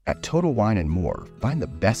At Total Wine & More, find the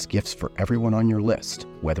best gifts for everyone on your list,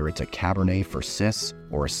 whether it's a Cabernet for sis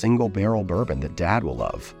or a single barrel bourbon that Dad will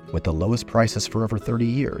love. With the lowest prices for over 30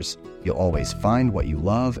 years, you'll always find what you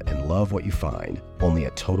love and love what you find. Only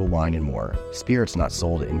at Total Wine & More. Spirits not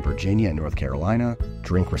sold in Virginia and North Carolina.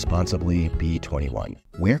 Drink responsibly. Be 21.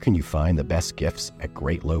 Where can you find the best gifts at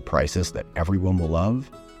great low prices that everyone will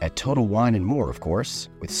love? At Total Wine & More, of course.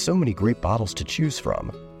 With so many great bottles to choose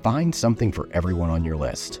from. Find something for everyone on your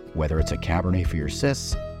list, whether it's a Cabernet for your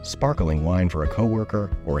sis, sparkling wine for a coworker,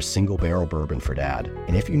 or a single barrel bourbon for Dad.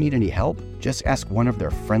 And if you need any help, just ask one of their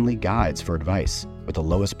friendly guides for advice. With the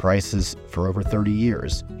lowest prices for over 30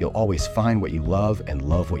 years, you'll always find what you love and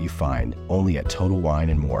love what you find. Only at Total Wine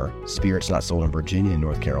 & More. Spirits not sold in Virginia and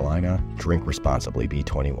North Carolina. Drink responsibly. Be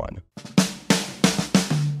 21.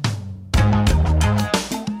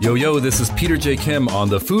 Yo, this is Peter J. Kim on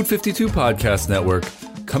the Food 52 Podcast Network,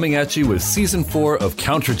 coming at you with Season 4 of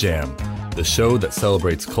Counter Jam, the show that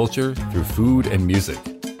celebrates culture through food and music.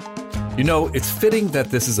 You know, it's fitting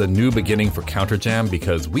that this is a new beginning for Counter Jam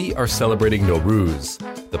because we are celebrating Nowruz,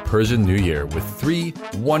 the Persian New Year, with 3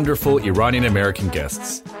 wonderful Iranian-American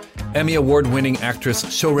guests. Emmy Award-winning actress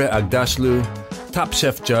Shohreh Aghdashloo, Top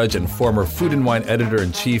Chef judge and former Food and Wine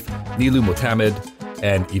editor-in-chief Nilu Motammed,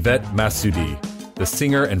 and Yvette Masudi, the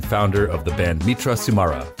singer and founder of the band Mitra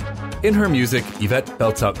Sumara. In her music, Yvette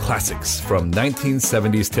belts out classics from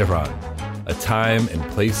 1970s Tehran, a time and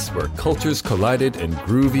place where cultures collided and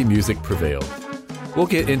groovy music prevailed. We'll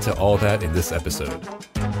get into all that in this episode.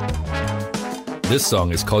 This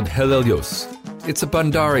song is called Helelyos. It's a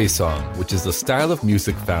Bandari song, which is the style of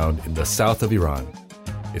music found in the south of Iran.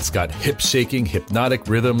 It's got hip-shaking, hypnotic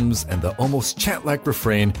rhythms and the almost chant-like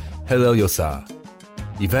refrain, Helelyosa.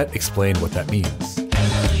 Yvette explained what that means.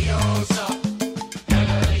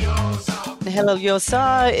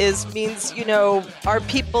 Helelyosa means, you know, our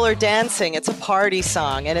people are dancing. It's a party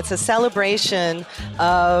song, and it's a celebration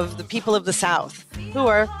of the people of the South who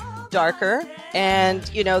are darker. And,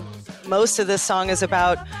 you know, most of this song is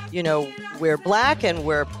about, you know, we're black and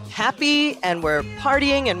we're happy and we're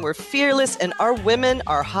partying and we're fearless and our women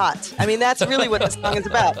are hot. I mean, that's really what the song is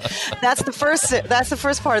about. That's the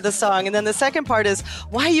first part of the song. And then the second part is,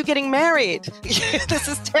 why are you getting married? This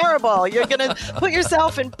is terrible. You're going to put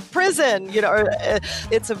yourself in prison. You know,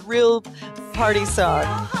 it's a real party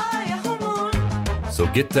song. So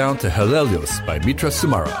get down to Helelyos by Mitra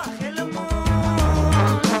Sumara.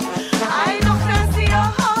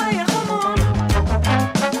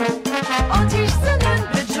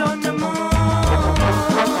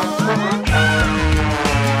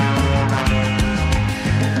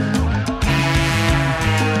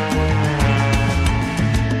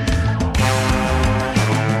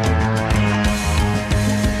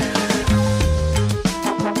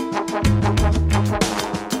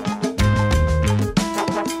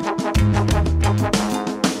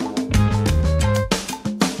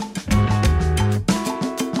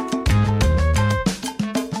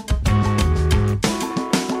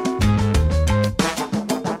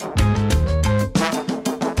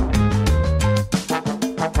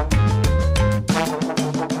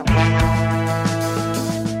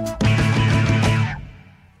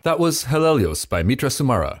 That was Helelyos by Mitra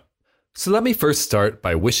Sumara. So let me first start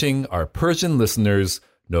by wishing our Persian listeners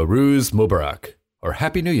Nowruz Mubarak, or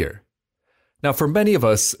Happy New Year. Now, for many of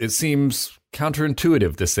us, it seems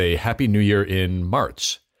counterintuitive to say Happy New Year in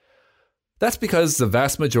March. That's because the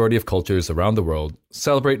vast majority of cultures around the world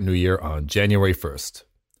celebrate New Year on January 1st.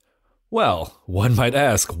 Well, one might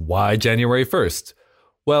ask, why January 1st?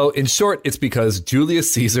 Well, in short, it's because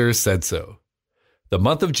Julius Caesar said so. The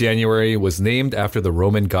month of January was named after the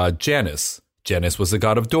Roman god Janus. Janus was the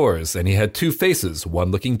god of doors, and he had 2 faces,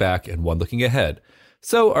 one looking back and one looking ahead.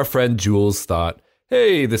 So our friend Jules thought,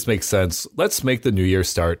 hey, this makes sense. Let's make the new year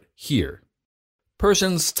start here.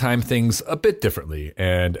 Persians time things a bit differently,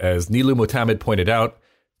 and as Nilu Motammed pointed out,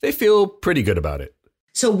 they feel pretty good about it.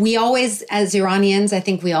 So we always, as Iranians, I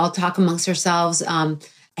think we all talk amongst ourselves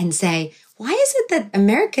and say, why is it that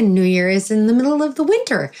American New Year is in the middle of the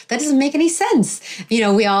winter? That doesn't make any sense. You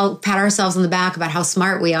know, we all pat ourselves on the back about how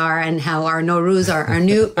smart we are and how our Nowruz,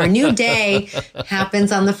 our new day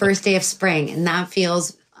happens on the first day of spring. And that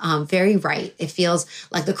feels very right. It feels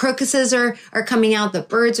like the crocuses are coming out, the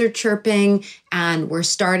birds are chirping, and we're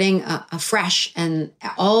starting afresh. And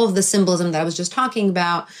all of the symbolism that I was just talking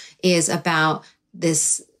about is about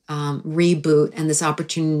this reboot and this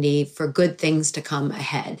opportunity for good things to come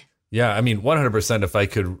ahead. Yeah, I mean, 100% if I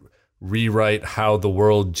could rewrite how the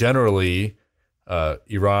world generally,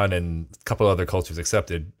 Iran and a couple other cultures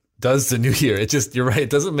accepted, does the new year. It just, you're right, it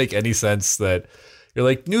doesn't make any sense that, You're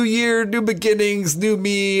like, new year, new beginnings, new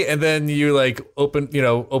me. And then you like open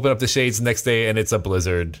up the shades the next day and it's a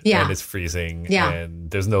blizzard and it's freezing and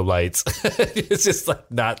there's no lights. It's just like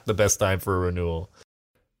not the best time for a renewal.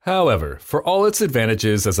 However, for all its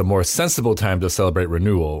advantages as a more sensible time to celebrate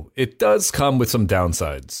renewal, it does come with some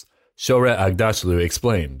downsides. Shore Agdashlu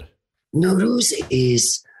explained. Nowruz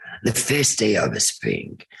is the first day of the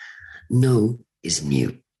spring. No is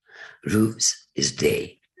new. Ruz is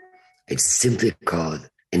day. It's simply called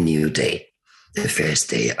a new day, the first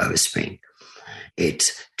day of spring.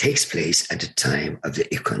 It takes place at the time of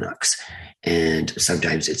the equinox. And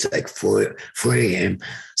sometimes it's like 4 a.m.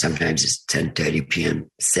 Sometimes it's 10:30 p.m.,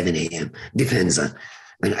 7 a.m. Depends on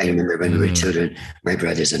when. I remember when we were children, my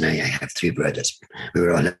brothers and I have 3 brothers. We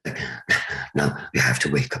were all like, now we have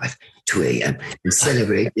to wake up at 2 a.m. and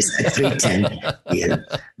celebrate this at 3:10 p.m.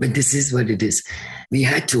 But this is what it is. We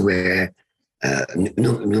had to wear,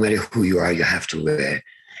 no matter who you are, you have to wear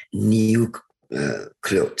new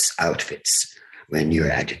clothes, outfits when you're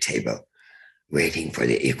at the table waiting for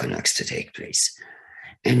the equinox to take place.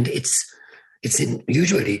 And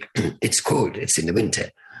usually it's cold. It's in the winter.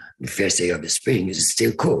 The first day of the spring is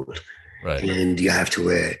still cold. Right. And you have to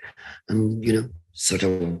wear, sort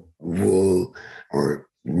of wool or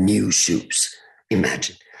new shoes.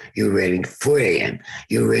 Imagine you're wearing 4 a.m.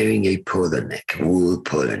 You're wearing a polo neck, wool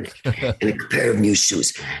polo neck, and a pair of new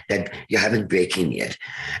shoes that you haven't breaking yet.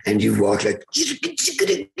 And you walk like,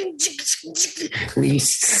 and you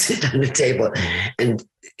sit on the table and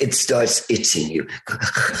it starts itching you.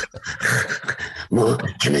 Ma,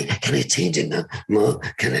 can I change it now? Ma,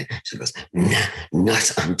 can I? She goes, nah,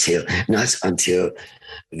 not until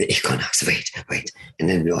the equinox. Wait. And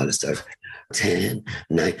then we all start 10,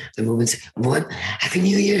 9, the moment 1, Happy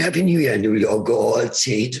New Year. And we all go all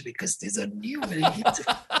change because these are new.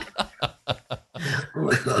 Oh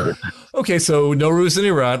my God. Okay, so Nowruz in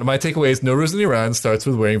Iran, my takeaway is Nowruz in Iran starts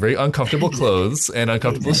with wearing very uncomfortable clothes and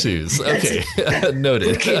uncomfortable shoes. Okay,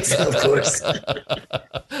 noted. Kids, of course.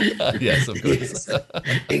 Yes, of course. Yes,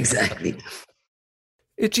 exactly.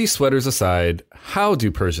 Itchy sweaters aside, how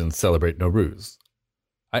do Persians celebrate Nowruz?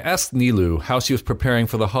 I asked Nilu how she was preparing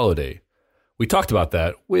for the holiday. We talked about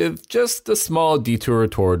that with just a small detour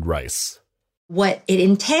toward rice. What it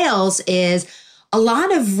entails is a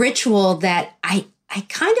lot of ritual that I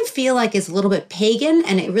kind of feel like is a little bit pagan,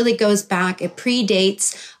 and it really goes back, it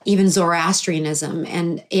predates even Zoroastrianism.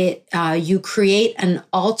 And you create an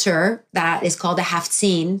altar that is called a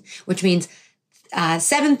haftzin, which means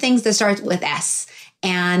 7 things that start with S.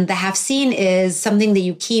 And the haftzin is something that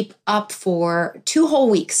you keep up for 2 whole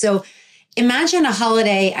weeks. So imagine a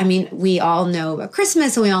holiday. I mean, we all know about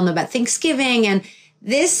Christmas and we all know about Thanksgiving, and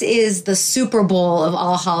this is the Super Bowl of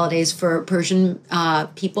all holidays for Persian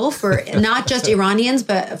people, for not just Iranians,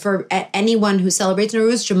 but for anyone who celebrates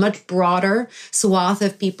Nowruz, a much broader swath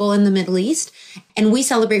of people in the Middle East. And we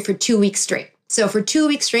celebrate for 2 weeks straight. So for 2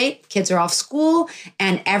 weeks straight, kids are off school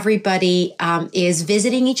and everybody is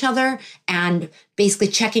visiting each other and basically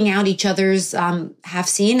checking out each other's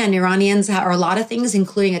haftzin. And Iranians are a lot of things,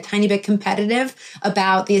 including a tiny bit competitive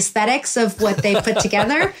about the aesthetics of what they put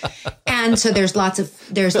together. And so there's lots of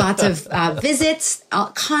visits,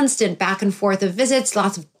 constant back and forth of visits,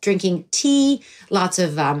 lots of drinking tea, lots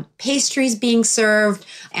of pastries being served,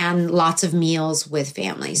 and lots of meals with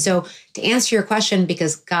family. So to answer your question,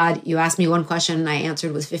 because God, you asked me one question and I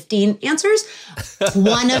answered with 15 answers.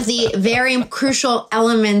 One of the very crucial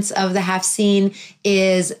elements of the haftzin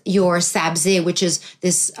is your sabzeh, which is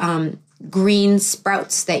this green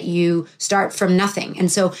sprouts that you start from nothing.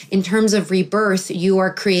 And so in terms of rebirth,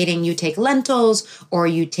 you take lentils or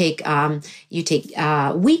you take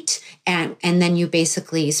wheat and then you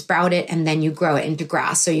basically sprout it and then you grow it into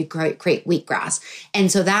grass. So you create wheatgrass.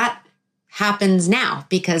 And so that happens now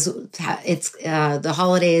because it's the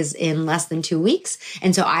holiday is in less than 2 weeks.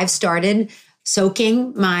 And so I've started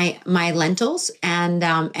soaking my lentils and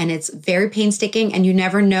it's very painstaking, and you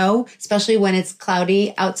never know, especially when it's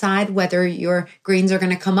cloudy outside, whether your greens are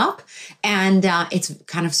going to come up, and it's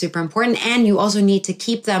kind of super important. And you also need to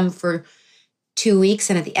keep them for 2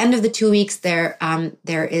 weeks, and at the end of the 2 weeks there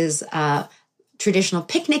is a traditional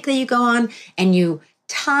picnic that you go on, and you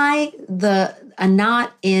tie a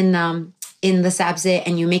knot in the sabzeh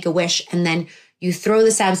and you make a wish, and then you throw the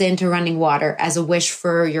sabzeh into running water as a wish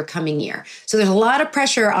for your coming year. So there's a lot of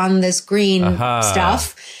pressure on this green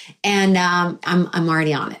stuff, and I'm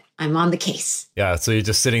already on it. I'm on the case. Yeah, so you're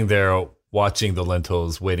just sitting there watching the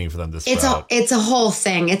lentils, waiting for them to sprout. It's a whole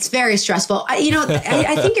thing. It's very stressful. I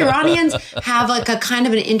think Iranians have like a kind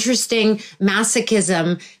of an interesting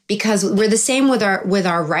masochism because we're the same with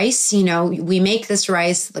our rice. We make this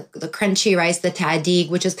rice, the crunchy rice, the tahdig,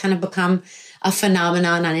 which has kind of become a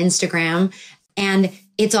phenomenon on Instagram. And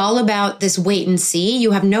it's all about this wait and see.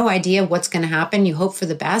 You have no idea what's going to happen. You hope for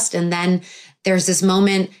the best. And then there's this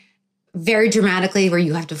moment very dramatically where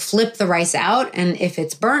you have to flip the rice out. And if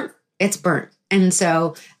it's burnt, it's burnt. And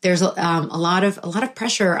so there's a lot of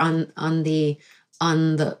pressure on the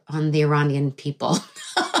Iranian people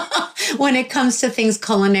when it comes to things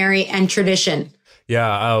culinary and tradition.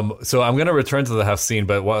 Yeah. So I'm going to return to the Hafsin,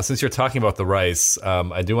 but since you're talking about the rice,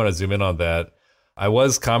 I do want to zoom in on that. I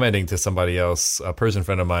was commenting to somebody else, a Persian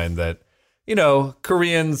friend of mine, that,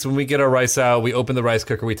 Koreans, when we get our rice out, we open the rice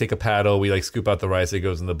cooker, we take a paddle, we like scoop out the rice, it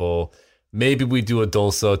goes in the bowl. Maybe we do a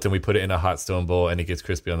dolsot and we put it in a hot stone bowl and it gets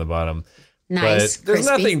crispy on the bottom. Nice. But there's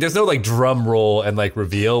crispy. there's no like drum roll and like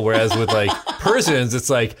reveal. Whereas with like Persians, it's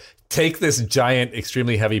like take this giant,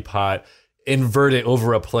 extremely heavy pot, invert it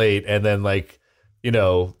over a plate, and then like,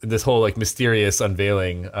 this whole like mysterious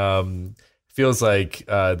unveiling. Feels like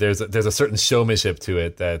there's a certain showmanship to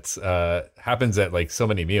it that happens at like so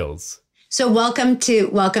many meals. So welcome to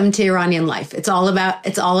Iranian life. It's all about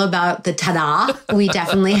the tada. We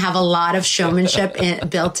definitely have a lot of showmanship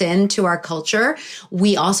built into our culture.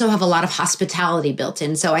 We also have a lot of hospitality built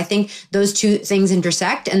in. So I think those two things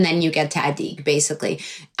intersect, and then you get tahdig, basically.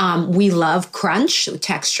 We love crunch.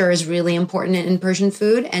 Texture is really important in Persian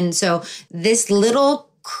food. And so this little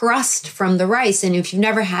crust from the rice, and if you've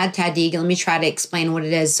never had tahdig, let me try to explain what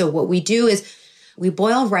it is. So what we do is we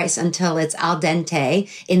boil rice until it's al dente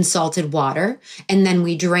in salted water, and then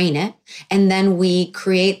we drain it. And then we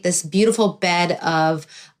create this beautiful bed of,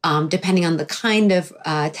 depending on the kind of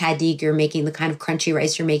tahdig you're making, the kind of crunchy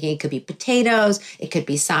rice you're making, it could be potatoes, it could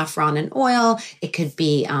be saffron and oil, it could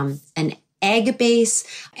be an egg base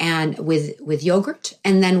and with yogurt.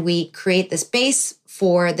 And then we create this base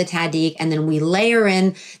for the tahdig, and then we layer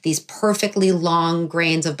in these perfectly long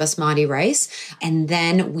grains of basmati rice, and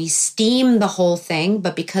then we steam the whole thing.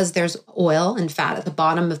 But because there's oil and fat at the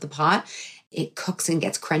bottom of the pot, it cooks and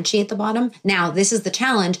gets crunchy at the bottom. Now, this is the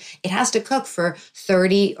challenge. It has to cook for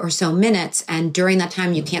 30 or so minutes, and during that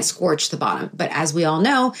time, you can't scorch the bottom. But as we all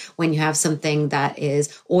know, when you have something that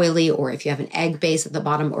is oily, or if you have an egg base at the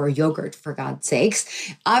bottom or yogurt, for God's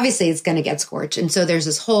sakes, obviously it's going to get scorched. And so there's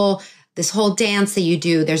this whole dance that you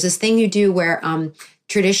do. There's this thing you do where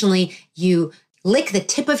traditionally you lick the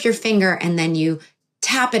tip of your finger and then you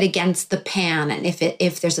tap it against the pan. And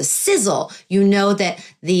if there's a sizzle, you know that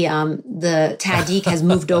the tahdig has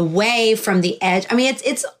moved away from the edge. I mean,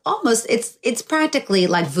 it's practically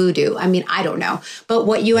like voodoo. I mean, I don't know. But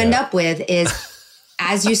what you end up with is,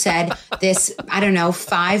 as you said, this,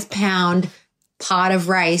 5-pound pot of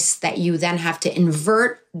rice that you then have to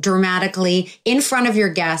invert dramatically in front of your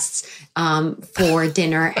guests for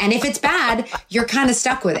dinner. And if it's bad, you're kind of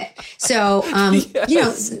stuck with it. So,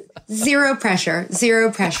 zero pressure.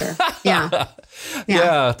 Yeah.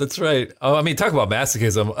 Yeah, that's right. Oh, I mean, talk about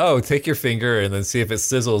masochism. Oh, take your finger and then see if it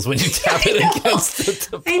sizzles when you tap it against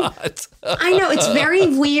the pot. I know it's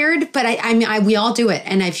very weird, but we all do it.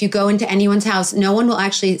 And if you go into anyone's house, no one will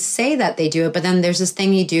actually say that they do it. But then there's this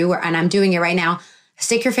thing you do, and I'm doing it right now.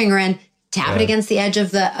 Stick your finger in, tap it against the edge of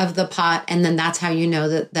the pot, and then that's how you know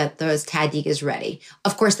that those tahdig is ready.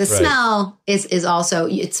 Of course, the smell is also,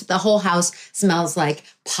 it's the whole house smells like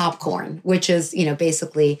popcorn, which is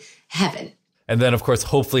basically heaven. And then, of course,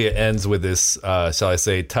 hopefully it ends with this, shall I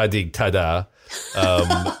say, tahdig tada.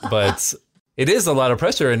 But it is a lot of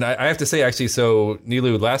pressure. And I have to say, actually, so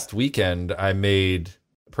Nilu, last weekend, I made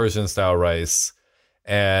Persian-style rice.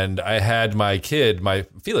 And I had my kid, my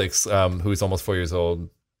Felix, who's almost 4 years old.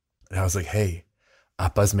 And I was like, hey,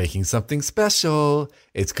 Appa's making something special.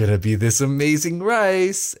 It's going to be this amazing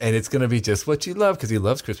rice. And it's going to be just what you love, because he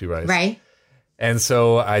loves crispy rice. Right. And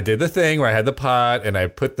so I did the thing where I had the pot and I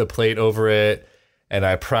put the plate over it and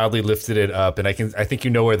I proudly lifted it up. And I think you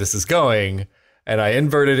know where this is going. And I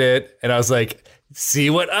inverted it and I was like, see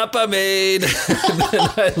what Appa made. And then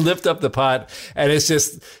I lift up the pot and it's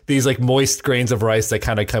just these like moist grains of rice that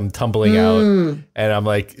kind of come tumbling out. And I'm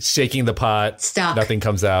like shaking the pot. Stuck. Nothing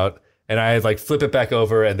comes out. And I like flip it back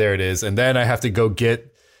over and there it is. And then I have to go get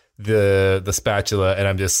the spatula and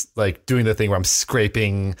I'm just like doing the thing where I'm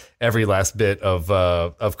scraping every last bit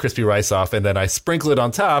of crispy rice off, and then I sprinkle it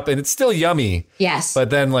on top and it's still yummy. Yes.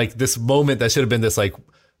 But then like this moment that should have been this like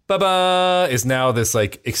ba-ba is now this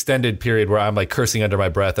like extended period where I'm like cursing under my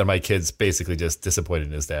breath and my kid's basically just disappointed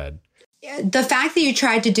in his dad. The fact that you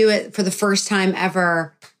tried to do it for the first time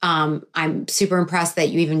ever, I'm super impressed that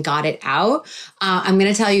you even got it out. I'm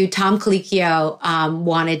going to tell you, Tom Colicchio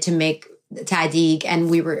wanted to make tahdig, and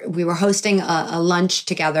we were hosting a lunch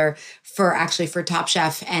together for Top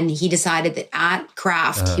Chef, and he decided that at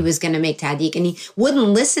Kraft he was going to make tahdig, and he wouldn't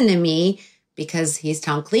listen to me because he's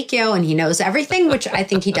Tom Colicchio and he knows everything, which I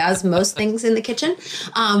think he does most things in the kitchen.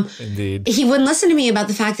 Indeed. He wouldn't listen to me about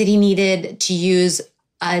the fact that he needed to use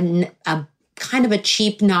a kind of a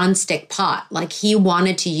cheap nonstick pot. Like, he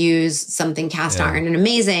wanted to use something cast iron and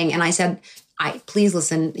amazing. And I said, please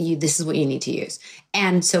listen, this is what you need to use.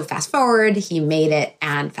 And so fast forward, he made it,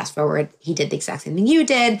 and fast forward, he did the exact same thing you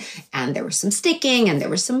did. And there was some sticking and there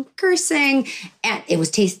was some cursing, and it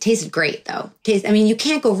was tasted great though. You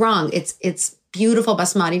can't go wrong. It's beautiful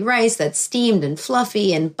basmati rice that's steamed and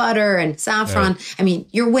fluffy and butter and saffron. Right.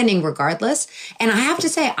 You're winning regardless. And I have to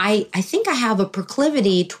say, I think I have a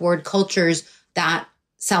proclivity toward cultures that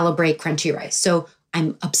celebrate crunchy rice. So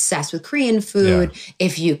I'm obsessed with Korean food. Yeah.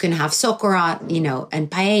 If you can have sokorat, and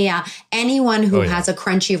paella, anyone who has a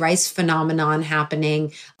crunchy rice phenomenon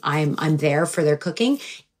happening, I'm there for their cooking.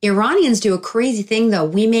 Iranians do a crazy thing though.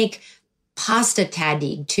 We make pasta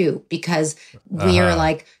tahdig too, because we are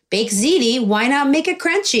like, bake ziti, why not make it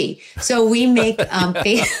crunchy? So we make,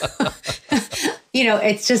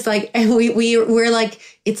 it's just like, we're like,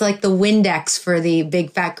 it's like the Windex for the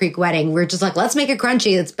Big Fat Greek wedding. We're just like, let's make it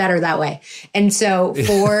crunchy. It's better that way. And so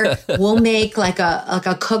we'll make like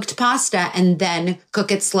a cooked pasta and then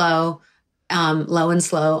cook it slow, low and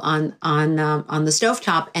slow on the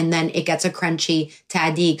stovetop, and then it gets a crunchy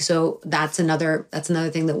tahdig. So that's another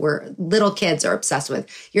thing that little kids are obsessed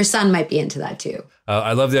with. Your son might be into that too.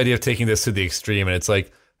 I love the idea of taking this to the extreme, and it's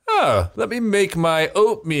like, let me make my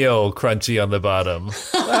oatmeal crunchy on the bottom.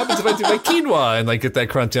 What happens if I do my quinoa and get that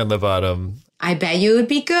crunchy on the bottom? I bet you would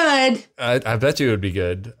be good. I bet you it would be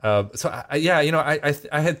good. I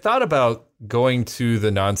had thought about going to the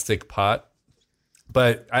nonstick pot,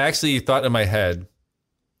 but I actually thought in my head,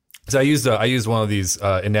 because I used one of these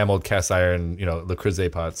enameled cast iron, Le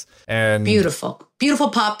Creuset pots, and beautiful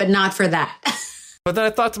pot, but not for that. But then I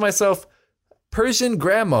thought to myself, Persian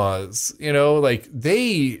grandmas,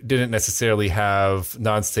 they didn't necessarily have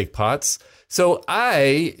nonstick pots. So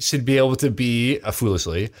I should be able to be,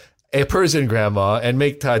 foolishly, a Persian grandma and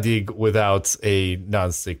make tahdig without a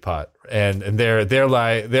nonstick pot. And there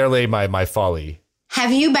lay my folly.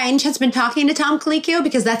 Have you by any chance been talking to Tom Colicchio?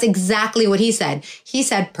 Because that's exactly what he said. He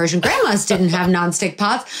said Persian grandmas didn't have nonstick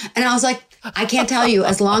pots. And I was like, I can't tell you,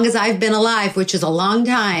 as long as I've been alive, which is a long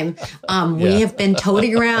time, we have been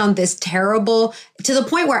toting around this terrible, to the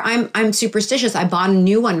point where I'm superstitious. I bought a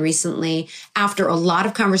new one recently after a lot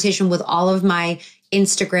of conversation with all of my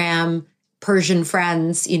Instagram Persian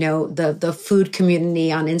friends, the food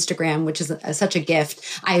community on Instagram, which is such a gift.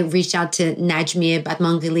 I reached out to Najmieh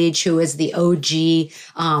Batmanghelidj, who is the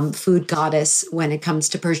OG food goddess when it comes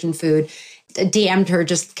to Persian food. DM'd her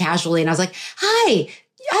just casually, and I was like, hi,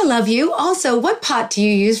 I love you. Also, what pot do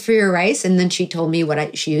you use for your rice? And then she told me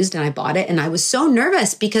what she used, and I bought it. And I was so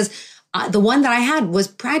nervous because the one that I had was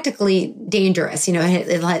practically dangerous. It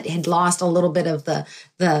had lost a little bit of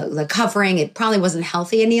the covering. It probably wasn't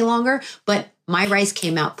healthy any longer, but my rice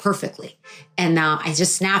came out perfectly. And I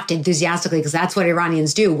just snapped enthusiastically, because that's what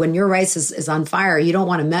Iranians do. When your rice is on fire, you don't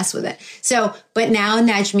want to mess with it. So, but now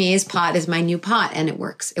Najmieh's pot is my new pot, and it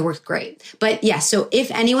works. It works great. But yeah, so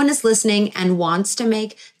if anyone is listening and wants to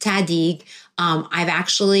make tahdig, I've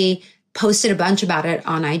actually posted a bunch about it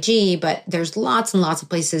on IG, but there's lots and lots of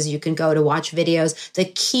places you can go to watch videos. The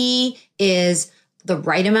key is the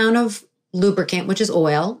right amount of lubricant, which is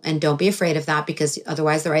oil, and don't be afraid of that, because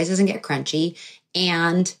otherwise the rice doesn't get crunchy.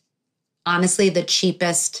 And honestly, the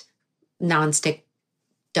cheapest nonstick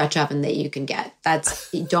Dutch oven that you can get.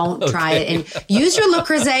 Don't try it. And use your Le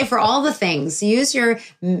Creuset for all the things. Use your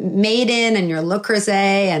Maiden and your Le Creuset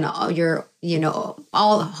and all your,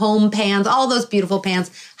 all home pans, all those beautiful pans,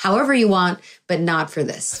 however you want, but not for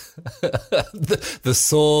this. The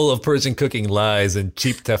soul of Persian cooking lies in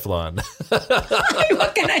cheap Teflon.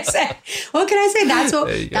 What can I say?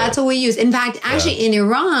 That's what we use. In fact, actually in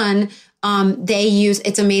Iran, they use,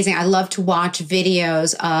 it's amazing. I love to watch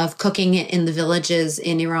videos of cooking in the villages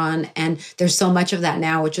in Iran. And there's so much of that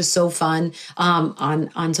now, which is so fun,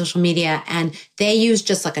 on social media. And they use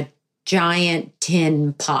just like a giant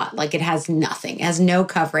tin pot. Like, it has nothing, it has no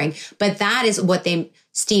covering, but that is what they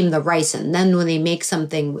steam the rice in. Then when they make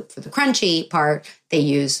something for the crunchy part, they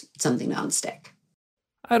use something nonstick.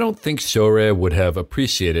 I don't think Shohreh would have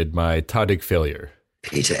appreciated my tahdig failure.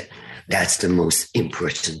 Peter, That's the most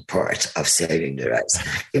important part of serving the rice.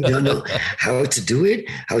 If you don't know how to do it,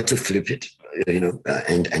 how to flip it,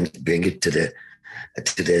 and bring it to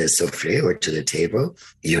the souffle or to the table,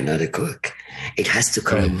 you're not a cook. It has to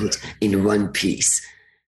come out in one piece.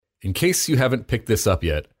 In case you haven't picked this up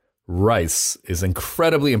yet, rice is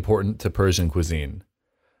incredibly important to Persian cuisine.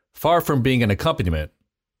 Far from being an accompaniment,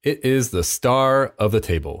 it is the star of the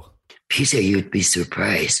table. Peter, you'd be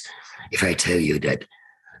surprised if I tell you that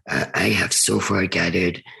I have so far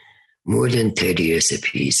gathered more than 30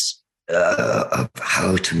 recipes of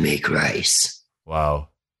how to make rice. Wow.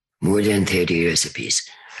 More than 30 recipes.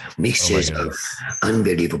 Mixtures of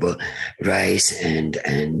unbelievable rice and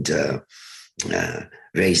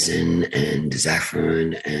raisin and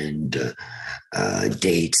saffron and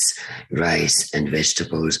dates, rice and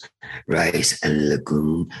vegetables, rice and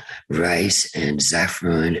legume, rice and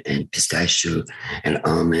saffron and pistachio and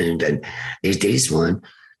almond. And there's one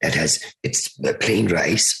that it's plain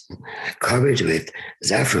rice covered with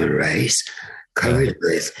saffron rice, covered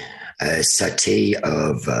with a sauté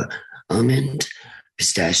of almond,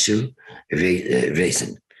 pistachio,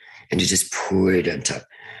 raisin, and you just pour it on top.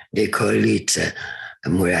 They call it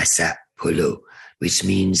murasa polo, which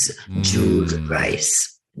means jeweled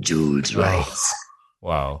rice. Jeweled rice.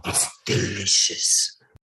 Wow. It's delicious.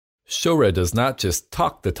 Shohreh does not just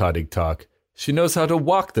talk the Tahdig talk, she knows how to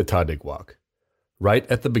walk the Tahdig walk. Right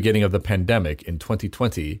at the beginning of the pandemic in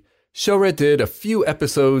 2020, Shohreh did a few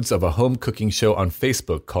episodes of a home cooking show on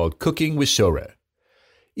Facebook called Cooking with Shohreh.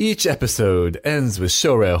 Each episode ends with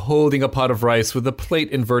Shohreh holding a pot of rice with a plate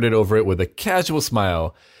inverted over it with a casual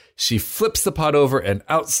smile. She flips the pot over and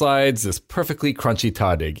out slides this perfectly crunchy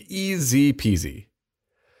tahdig. Easy peasy.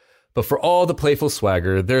 But for all the playful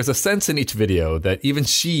swagger, there's a sense in each video that even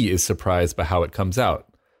she is surprised by how it comes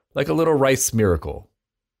out, like a little rice miracle.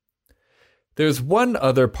 There's one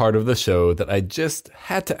other part of the show that I just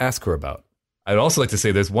had to ask her about. I'd also like to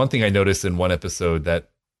say there's one thing I noticed in one episode that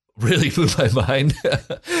really blew my mind.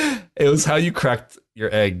 It was how you cracked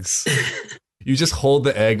your eggs. You just hold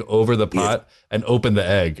the egg over the pot and open the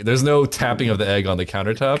egg. There's no tapping of the egg on the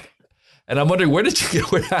countertop. And I'm wondering, where did you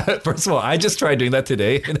get that? First of all, I just tried doing that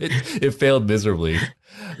today and it failed miserably.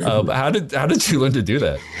 How did you learn to do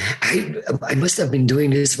that? I must have been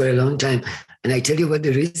doing this for a long time. And I tell you what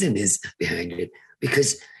the reason is behind it.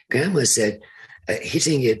 Because Grandma said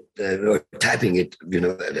hitting it or tapping it,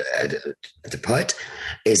 at the pot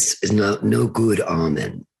is no good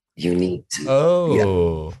almond. You need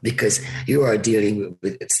to, because you are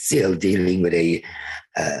still dealing with a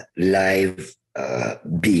live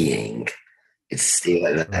being. It's still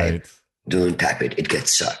alive. Right. Don't tap it; it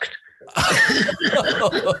gets sucked.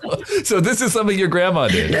 So this is something your grandma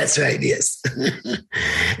did. That's right. Yes,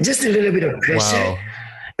 just a little bit of pressure. Wow.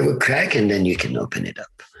 It will crack, and then you can open it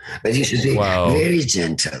up. But you should be very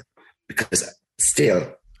gentle because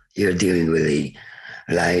still you're dealing with a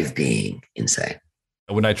live being inside.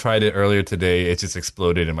 When I tried it earlier today, it just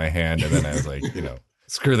exploded in my hand. And then I was like,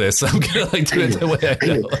 screw this. I'm going to do it the way I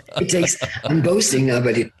know. It takes, I'm boasting now,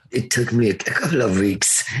 but it took me a couple of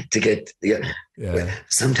weeks to get,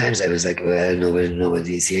 Sometimes I was like, well,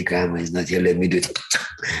 nobody's here. Grandma is not here. Let me do it.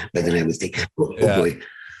 But then I would think, oh boy,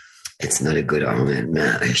 it's not a good almond.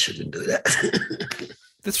 Nah, I shouldn't do that.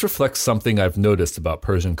 This reflects something I've noticed about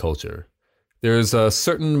Persian culture. There's a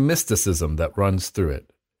certain mysticism that runs through it.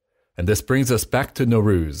 And this brings us back to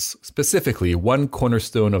Nowruz, specifically one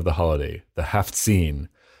cornerstone of the holiday, the Haftzin,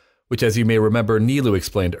 which, as you may remember Nilu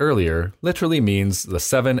explained earlier, literally means the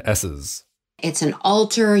 7 S's. It's an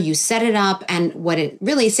altar, you set it up, and what it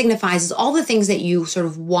really signifies is all the things that you sort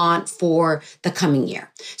of want for the coming year.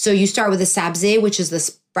 So you start with the sabzeh, which is the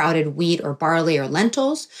sprouted wheat or barley or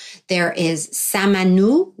lentils. There is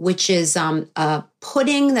samanu, which is a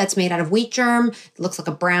pudding that's made out of wheat germ. It looks like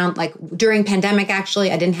a brown, like during pandemic,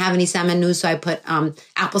 actually, I didn't have any samanu, so I put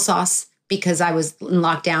applesauce because I was in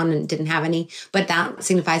lockdown and didn't have any, but that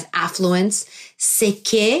signifies affluence.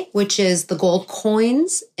 Seke, which is the gold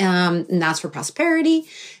coins, and that's for prosperity.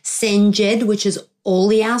 Senjed, which is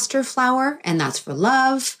oleaster flour, and that's for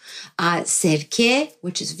love. Sirke,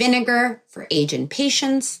 which is vinegar for age and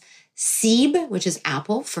patience. Sib, which is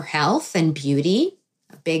apple for health and beauty,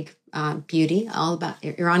 a big beauty, all about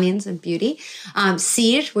Iranians and beauty.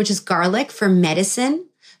 Sir, which is garlic for medicine.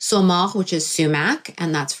 Somar, which is sumac,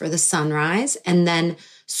 and that's for the sunrise. And then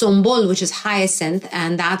sombol, which is hyacinth,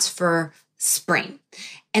 and that's for spring.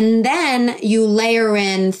 And then you layer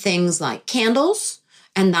in things like candles,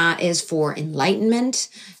 and that is for enlightenment,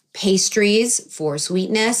 pastries for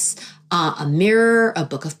sweetness, a mirror, a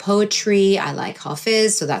book of poetry. I like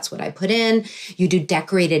Hafiz, so that's what I put in. You do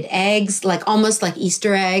decorated eggs, like almost like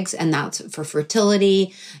Easter eggs, and that's for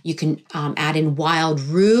fertility. You can add in wild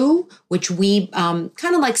rue, which we kind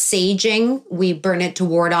of like saging. We burn it to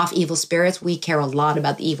ward off evil spirits. We care a lot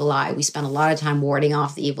about the evil eye. We spend a lot of time warding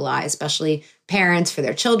off the evil eye, especially parents for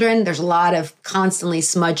their children. There's a lot of constantly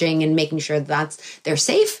smudging and making sure they're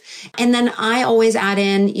safe. And then I always add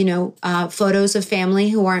in, photos of family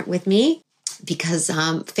who aren't with me, because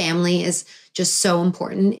family is just so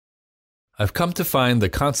important. I've come to find the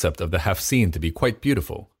concept of the Hafseen to be quite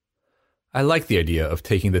beautiful. I like the idea of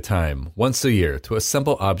taking the time once a year to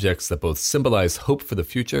assemble objects that both symbolize hope for the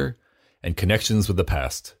future and connections with the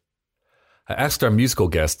past. I asked our musical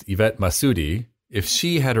guest, Yvette Masudi, if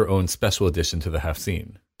she had her own special addition to the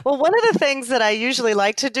Hafseen. Well, one of the things that I usually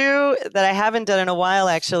like to do that I haven't done in a while,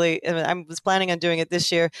 actually, and I was planning on doing it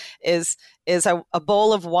this year, is a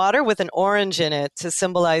bowl of water with an orange in it to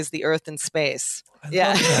symbolize the earth and space. I love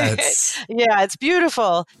that. Yeah, it's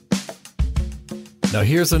beautiful. Now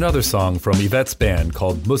here's another song from Yvette's band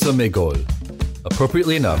called Musa Megol.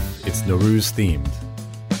 Appropriately enough, it's Nowruz themed.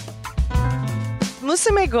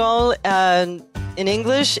 Musa Megol in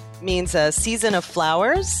English means a season of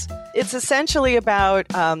flowers. It's essentially about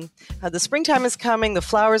how the springtime is coming, the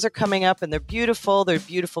flowers are coming up, and they're beautiful. They're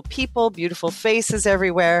beautiful people, beautiful faces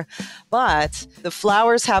everywhere. But the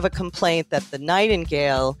flowers have a complaint that the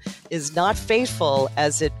nightingale is not faithful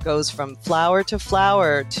as it goes from flower to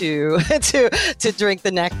flower to drink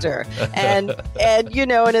the nectar. And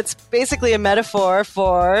it's basically a metaphor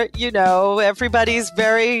for, everybody's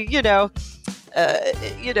very,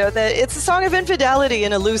 it's a song of infidelity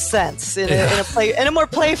in a loose sense, in a more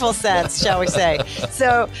playful sense, shall we say.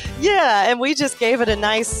 So, and we just gave it a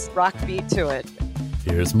nice rock beat to it.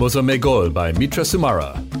 Here's Musa Megol by Mitra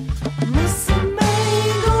Sumara.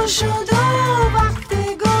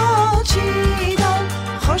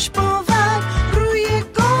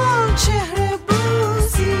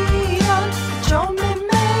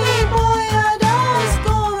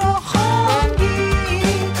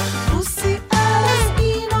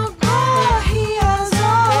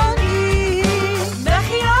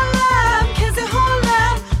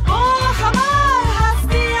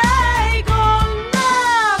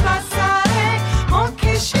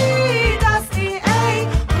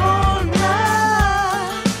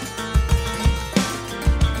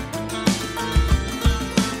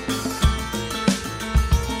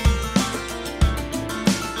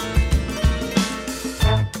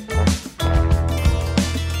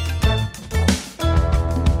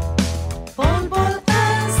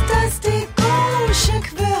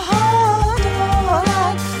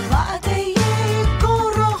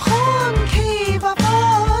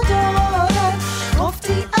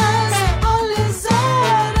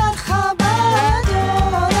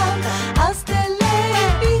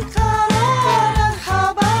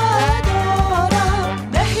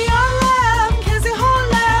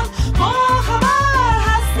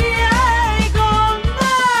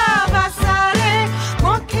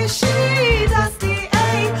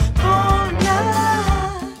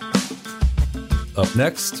 Up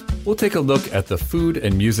next, we'll take a look at the food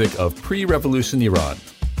and music of pre-revolution Iran.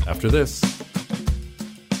 After this.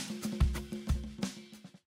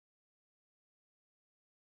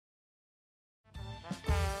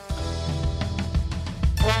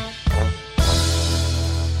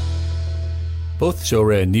 Both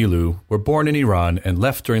Shohreh and Nilu were born in Iran and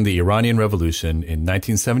left during the Iranian Revolution in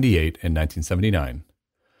 1978 and 1979.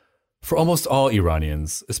 For almost all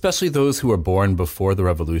Iranians, especially those who were born before the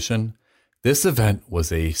revolution, this event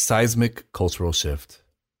was a seismic cultural shift.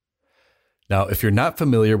 Now, if you're not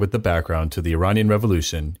familiar with the background to the Iranian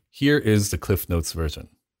Revolution, here is the Cliff Notes version.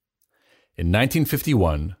 In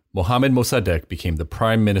 1951, Mohammad Mossadegh became the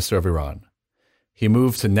Prime Minister of Iran. He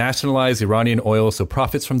moved to nationalize Iranian oil so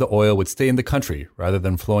profits from the oil would stay in the country rather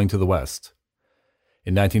than flowing to the West.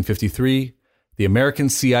 In 1953, the American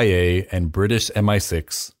CIA and British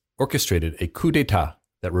MI6 orchestrated a coup d'etat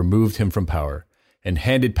that removed him from power and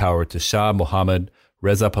handed power to Shah Mohammad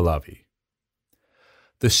Reza Pahlavi.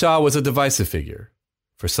 The Shah was a divisive figure.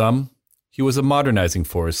 For some, he was a modernizing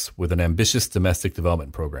force with an ambitious domestic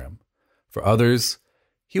development program. For others,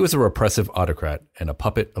 he was a repressive autocrat and a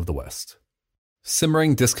puppet of the West.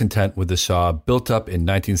 Simmering discontent with the Shah built up in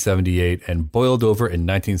 1978 and boiled over in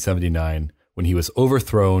 1979 when he was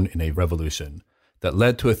overthrown in a revolution that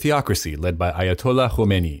led to a theocracy led by Ayatollah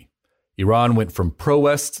Khomeini. Iran went from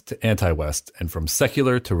pro-West to anti-West and from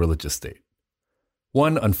secular to religious state.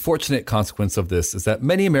 One unfortunate consequence of this is that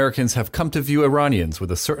many Americans have come to view Iranians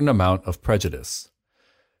with a certain amount of prejudice.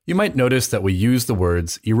 You might notice that we use the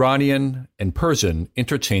words Iranian and Persian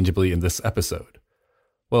interchangeably in this episode.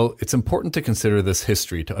 Well, it's important to consider this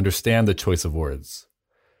history to understand the choice of words.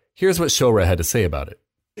 Here's what Shohreh had to say about it.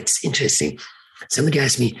 It's interesting. Somebody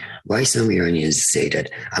asked me why some Iranians say that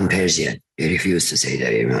I'm Persian. They refuse to say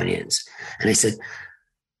they're Iranians. And I said,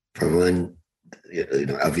 for one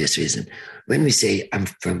obvious reason, when we say I'm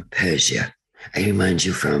from Persia, I remind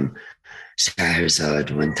you from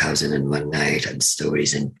Shahrazad, 1001 Night, and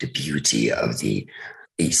stories and the beauty of the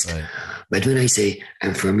East. Right. But when I say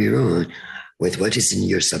I'm from Iran, with what is in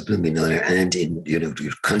your subliminal and in you're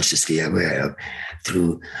consciously aware of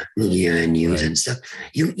through media and news and stuff,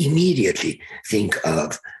 you immediately think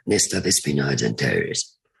of nest of espionage and terrorism.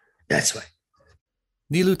 That's why.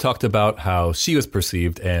 Nilu talked about how she was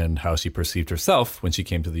perceived and how she perceived herself when she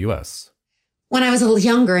came to the U.S. When I was a little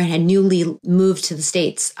younger and had newly moved to the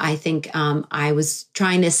States, I think I was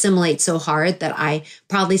trying to assimilate so hard that I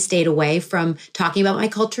probably stayed away from talking about my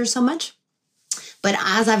culture so much. But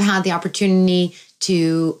as I've had the opportunity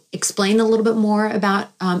to explain a little bit more about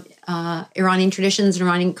Iranian traditions and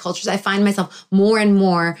Iranian cultures, I find myself more and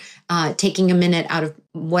more taking a minute out of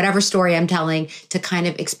whatever story I'm telling to kind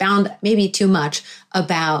of expound, maybe too much,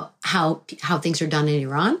 about how things are done in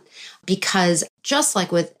Iran. Because just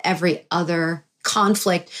like with every other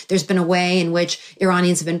conflict, there's been a way in which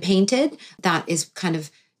Iranians have been painted that is kind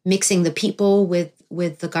of mixing the people with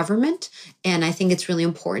the government. And I think it's really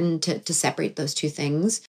important to separate those two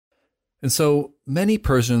things. And so many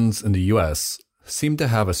Persians in the U.S. seem to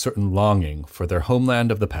have a certain longing for their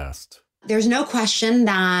homeland of the past. There's no question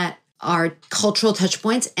that our cultural touch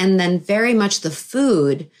points and then very much the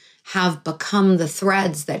food have become the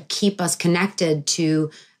threads that keep us connected to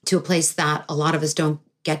a place that a lot of us don't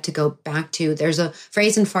get to go back to. There's a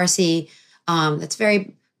phrase in Farsi that's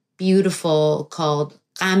very beautiful called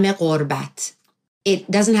Gham Ghurbat.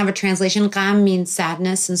 It doesn't have a translation. Gham means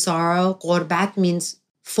sadness and sorrow. Ghurbat means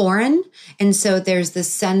foreign. And so there's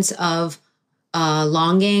this sense of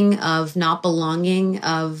longing, of not belonging,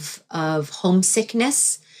 of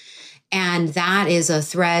homesickness. And that is a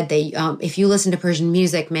thread that if you listen to Persian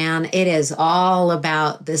music, man, it is all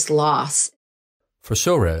about this loss. For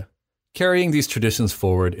Shohreh, carrying these traditions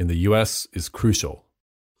forward in the U.S. is crucial.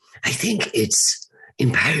 I think it's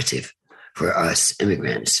imperative for us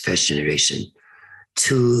immigrants, first generation,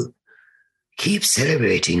 to keep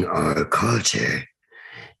celebrating our culture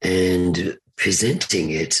and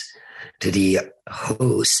presenting it to the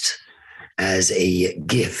host as a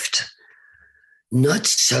gift, not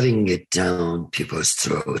shoving it down people's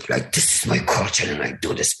throat like, this is my culture and I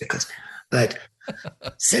do this but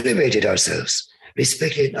celebrate it ourselves.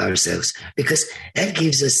 Respect it ourselves, because that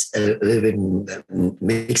gives us a little bit,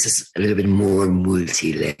 makes us a little bit more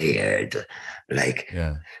multi-layered,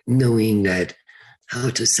 knowing that how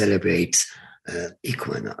to celebrate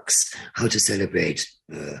equinox, how to celebrate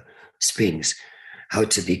springs, how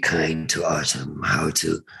to be kind to autumn, how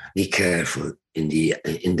to be careful in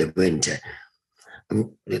the winter.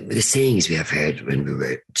 The sayings we have heard when we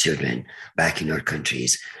were children back in our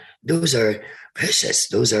countries, those are precious,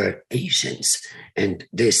 those are ancient, and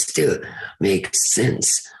they still make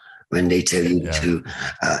sense when they tell you to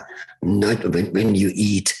not when you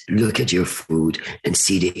eat, look at your food and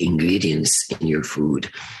see the ingredients in your food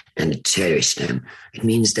and cherish them. It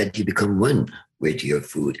means that you become one with your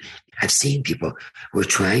food. I've seen people who are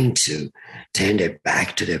trying to turn their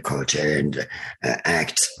back to their culture and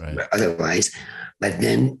act otherwise, but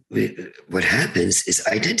then what happens is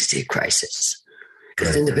identity crisis.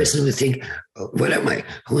 Because then the person would think, what am I?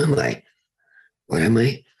 Who am I? What am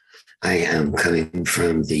I? I am coming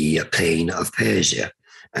from the plain of Persia.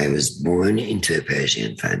 I was born into a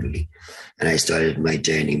Persian family, and I started my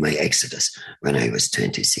journey, my exodus, when I was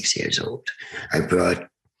 26 years old. I brought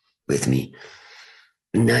with me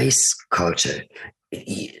nice culture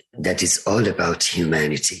that is all about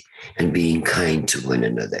humanity and being kind to one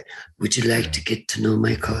another. Would you like to get to know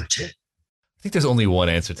my culture? I think there's only one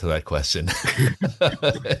answer to that question.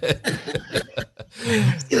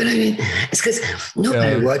 You know what I mean? It's because no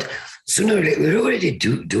matter what, sooner or later, we're already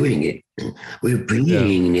doing it. We're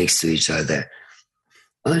breathing next to each other.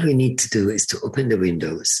 All we need to do is to open the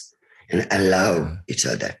windows and allow each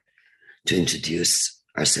other to introduce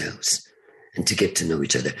ourselves and to get to know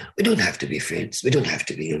each other. We don't have to be friends. We don't have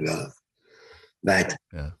to be in love. But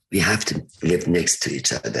we have to live next to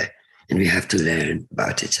each other, and we have to learn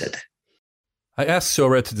about each other. I asked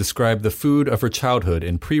Shohreh to describe the food of her childhood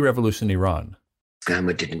in pre-revolution Iran.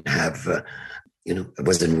 Grandma didn't have,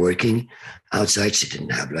 wasn't working outside. She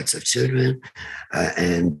didn't have lots of children.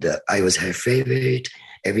 And I was her favorite.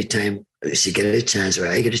 Every time she get a chance or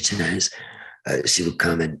I get a chance, she would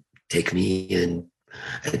come and take me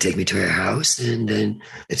to her house, and then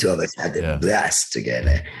the two of us had a blast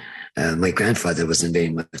together. My grandfather wasn't very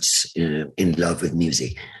much in love with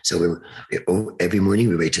music, so every morning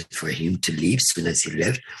we waited for him to leave. As soon as he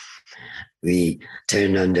left, we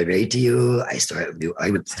turned on the radio. I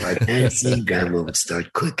would start dancing. Grandma would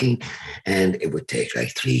start cooking, and it would take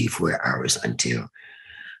like 3-4 hours until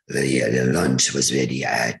the lunch was ready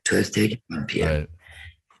at 12:30 p.m. Right.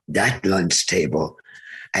 That lunch table,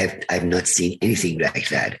 I've not seen anything like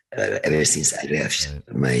that ever since I left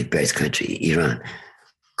my birth country, Iran.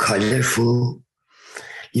 Colorful,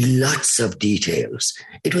 lots of details.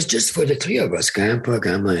 It was just for the three of us, Grandpa,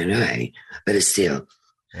 Grandma, and I, but still.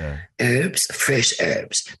 Herbs, fresh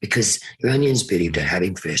herbs, because Iranians believe that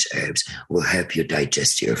having fresh herbs will help you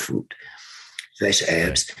digest your food. Fresh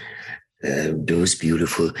herbs, those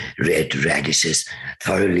beautiful red radishes,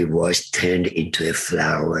 thoroughly washed, turned into a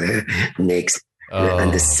flour next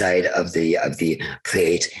on the side of the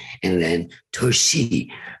plate, and then torshi,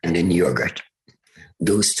 and then yogurt.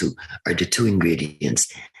 Those two are the two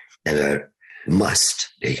ingredients that are must.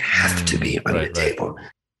 They have to be on the table.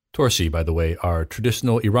 Torshi, by the way, are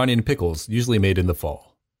traditional Iranian pickles, usually made in the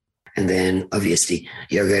fall. And then, obviously,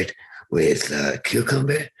 yogurt with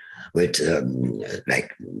cucumber, with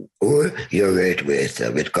or yogurt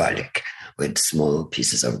with garlic, with small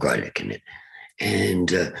pieces of garlic in it.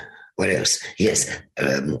 And what else? Yes,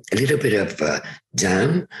 a little bit of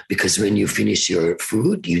jam, because when you finish your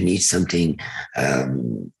food, you need something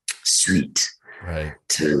sweet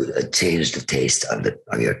to change the taste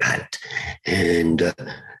of your palate. And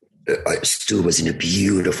stew was in a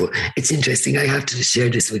beautiful. It's interesting. I have to share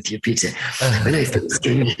this with you, Peter. When I first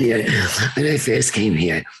came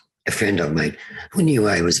here, a friend of mine who knew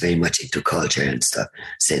I was very much into culture and stuff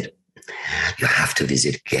said, "You have to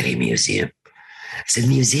visit Getty Museum." I said,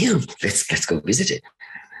 "Museum? Let's go visit it."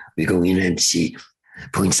 We go in, and she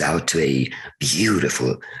points out to a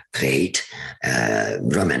beautiful plate,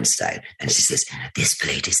 Roman style. And she says, "This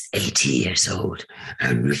plate is 80 years old." And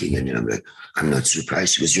I'm looking at it, and I'm like, "I'm not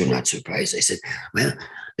surprised." She goes, "You're not surprised?" I said, "Well,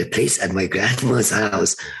 the plates at my grandma's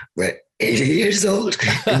house were 80 years old,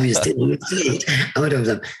 and we still plate out of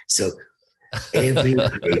them." So every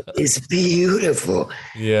plate is beautiful.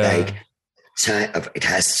 Yeah. Like, it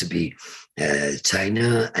has to be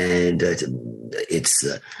China, and it's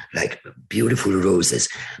like beautiful roses.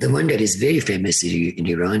 The one that is very famous in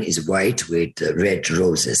Iran is white with red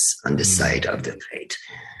roses on the side of the plate.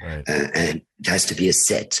 Right. And it has to be a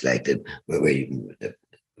set, like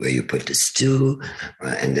where you put the stew,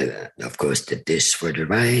 and of course the dish for the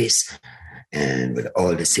rice, and with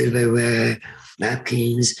all the silverware,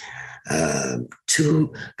 napkins,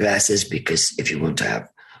 2 glasses, because if you want to have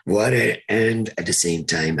water and at the same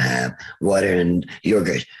time have water and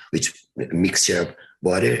yogurt, which a mixture of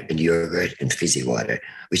water and yogurt and fizzy water,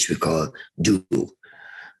 which we call doo,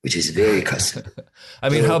 which is very custom. I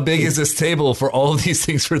mean, how big is this table for all of these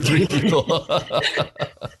things for 3 people?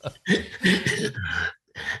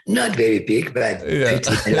 Not very big, but pretty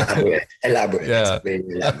elaborate. Yeah. Very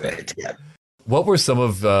elaborate. Yeah. What were some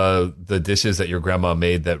of the dishes that your grandma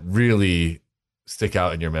made that really stick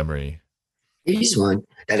out in your memory? Here's one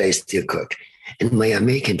that I still cook, and my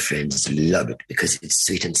American friends love it because it's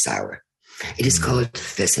sweet and sour. It is called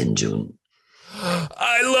fesenjoon.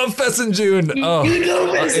 I love fesenjoon. Oh, You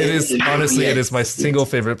know it is honestly, Yes. it is my single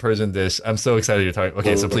favorite Persian dish. I'm so excited you're talking.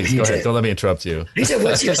 Okay, so please go ahead. Don't let me interrupt you. Peter,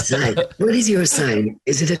 what's your sign? What is your sign?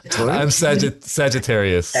 Is it a Taurus? I'm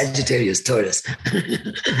Sagittarius. Sagittarius, Taurus.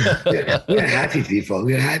 we're happy people.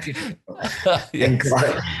 We're happy people. Thank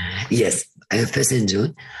God. Yes, I have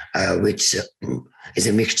fesenjoon, which is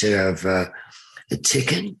a mixture of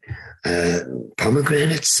chicken,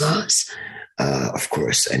 pomegranate sauce, of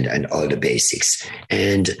course, and all the basics.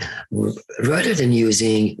 And rather than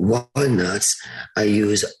using walnuts, I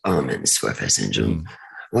use almonds for fesenjoon.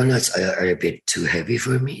 Walnuts are a bit too heavy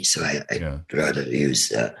for me, so I'd rather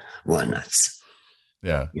use walnuts.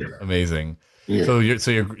 Yeah, amazing. Yeah. So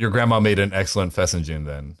your grandma made an excellent fesenjoon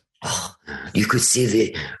then. Oh, you could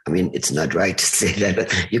see it's not right to say that,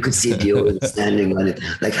 but you could see the oil standing on it,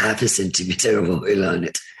 like half a centimeter of oil on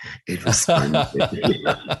it. It was fun.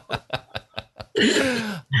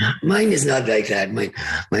 Mine is not like that. Mine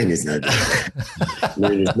is not like that.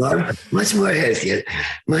 Mine is much more healthier.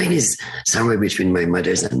 Mine is somewhere between my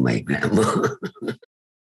mother's and my grandma.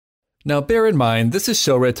 Now, bear in mind, this is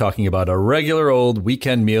Shohreh talking about a regular old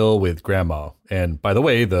weekend meal with grandma. And by the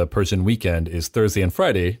way, the Persian weekend is Thursday and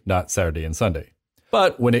Friday, not Saturday and Sunday.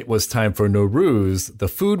 But when it was time for Nowruz, the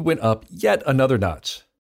food went up yet another notch.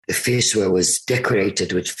 the fish was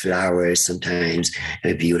decorated with flowers sometimes,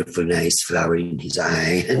 and a beautiful, nice flower in his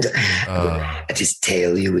eye. And at his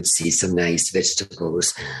tail, you would see some nice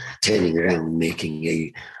vegetables turning around,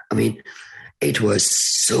 it was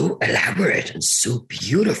so elaborate and so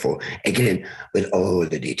beautiful. Again, with all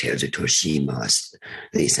the details, the toshimas,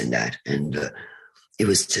 this and that. And it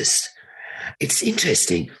was just, it's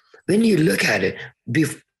interesting. When you look at it,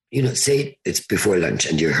 say it's before lunch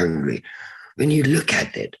and you're hungry. When you look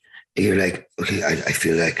at it, you're like, okay, I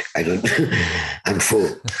feel like I'm full.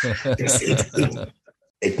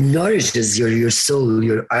 It nourishes your soul,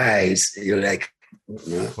 your eyes. You're like,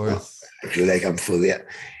 I feel like I'm full. Yeah.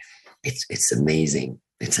 It's amazing.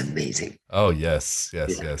 It's amazing. Oh, yes.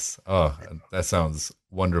 Oh, that sounds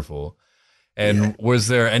wonderful. And was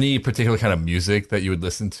there any particular kind of music that you would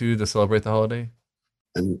listen to celebrate the holiday?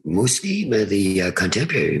 Mostly the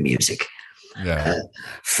contemporary music. Yeah.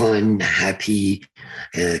 Fun, happy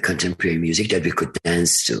contemporary music that we could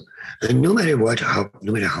dance to. And no matter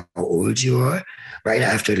how old you are, right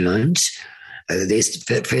after lunch,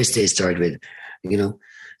 first they start with,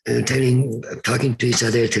 talking to each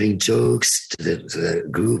other, telling jokes to the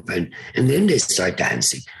group, and then they start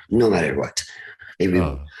dancing, no matter what. They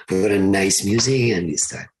will put on nice music and they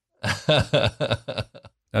start.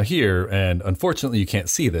 Now here, and unfortunately you can't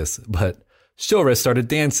see this, but Shore started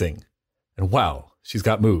dancing. And wow, she's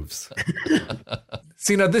got moves.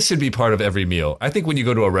 See, now this should be part of every meal. I think when you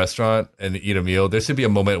go to a restaurant and eat a meal, there should be a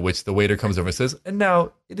moment in which the waiter comes over and says, and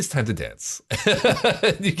now it is time to dance.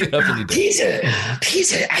 You get up and you dance.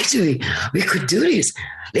 Peter, actually, we could do this.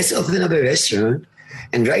 Let's open up a restaurant.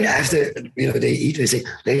 And right after, they eat, we say,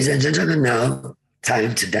 ladies and gentlemen, now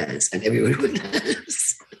time to dance. And everyone would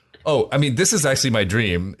dance. Oh, I mean, this is actually my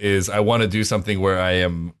dream. Is I want to do something where I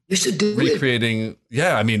am recreating.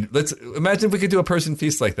 Yeah, I mean, let's imagine if we could do a Persian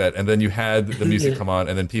feast like that, and then you had the music come on,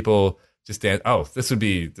 and then people just dance. Oh, this would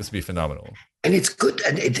be phenomenal. And it's good,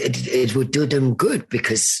 and it would do them good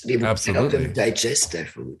because it would help them digest their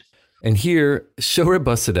food. And here, Shore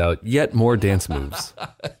busted out yet more dance moves.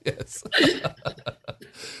 Yes.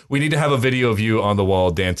 We need to have a video of you on the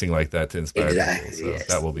wall dancing like that to inspire exactly, people. So yes.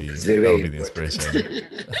 that will be the inspiration.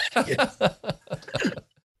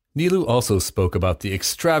 Nilu also spoke about the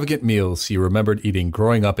extravagant meals she remembered eating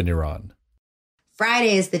growing up in Iran.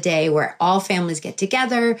 Friday is the day where all families get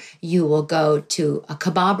together. You will go to a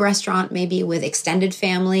kebab restaurant, maybe with extended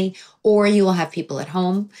family, or you will have people at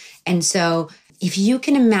home. And so if you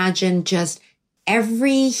can imagine just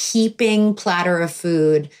every heaping platter of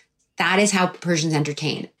food, that is how Persians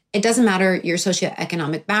entertain. It doesn't matter your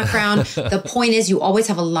socioeconomic background. The point is you always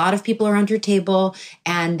have a lot of people around your table.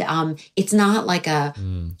 And it's not like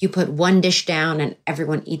you put one dish down and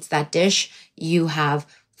everyone eats that dish. You have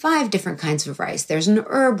 5 different kinds of rice. There's an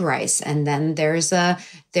herb rice, and then there's a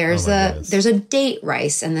date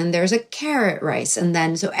rice, and then there's a carrot rice. And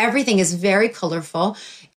then so everything is very colorful.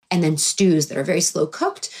 And then stews that are very slow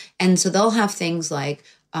cooked. And so they'll have things like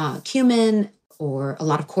cumin or a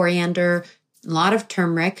lot of coriander, a lot of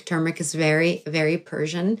turmeric. Turmeric is very, very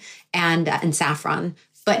Persian, and saffron,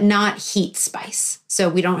 but not heat spice. So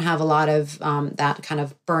we don't have a lot of that kind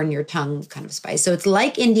of burn your tongue kind of spice. So it's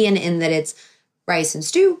like Indian in that it's rice and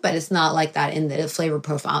stew, but it's not like that in that the flavor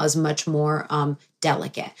profile is much more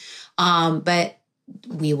delicate. But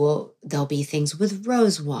there'll be things with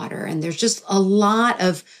rose water, and there's just a lot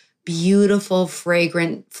of beautiful,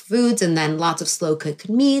 fragrant foods, and then lots of slow cooked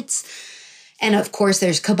meats. And of course,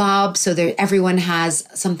 there's kebab. So everyone has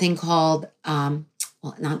something called,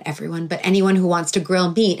 not everyone, but anyone who wants to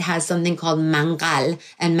grill meat has something called mangal.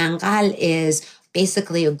 And mangal is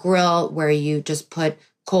basically a grill where you just put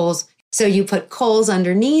coals. So you put coals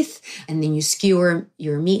underneath, and then you skewer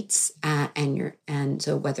your meats, and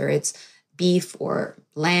so whether it's beef or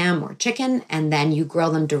lamb or chicken, and then you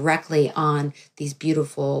grill them directly on these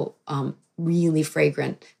beautiful, really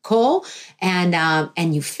fragrant coal, and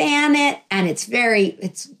you fan it, and it's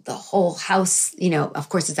the whole house, of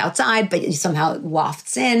course it's outside, but somehow it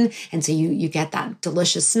wafts in, and so you get that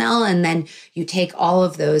delicious smell, and then you take all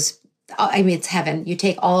of those, it's heaven. You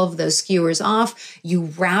take all of those skewers off, you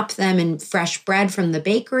wrap them in fresh bread from the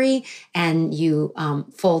bakery, and you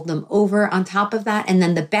fold them over on top of that. And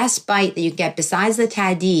then the best bite that you get besides the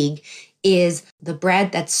tahdig is the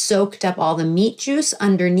bread that's soaked up all the meat juice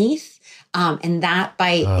underneath. And that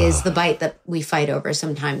bite is the bite that we fight over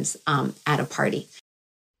sometimes at a party.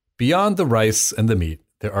 Beyond the rice and the meat,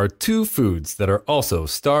 there are 2 foods that are also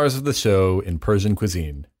stars of the show in Persian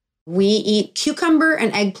cuisine. We eat cucumber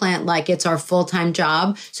and eggplant like it's our full-time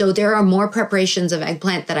job. So there are more preparations of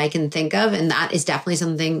eggplant that I can think of. And that is definitely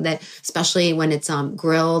something that, especially when it's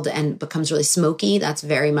grilled and becomes really smoky, that's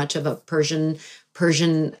very much of a Persian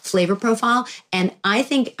flavor profile. And I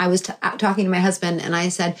think I was talking to my husband and I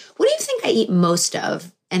said, what do you think I eat most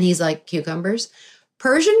of? And he's like, cucumbers.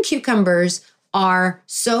 Persian cucumbers are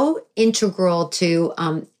so integral to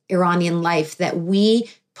Iranian life that we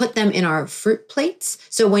put them in our fruit plates.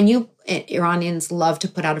 So Iranians love to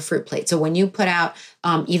put out a fruit plate. So when you put out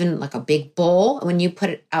even like a big bowl, when you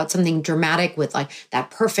put out something dramatic with like that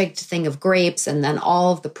perfect thing of grapes and then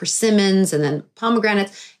all of the persimmons and then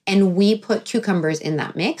pomegranates, and we put cucumbers in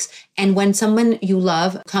that mix. And when someone you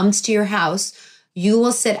love comes to your house, you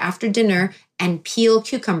will sit after dinner and peel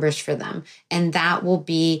cucumbers for them. And that will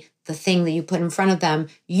be the thing that you put in front of them.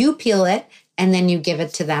 You peel it and then you give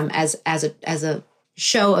it to them as a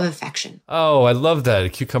show of affection. Oh, I love that. A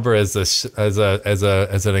cucumber as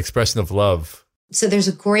an expression of love. So there's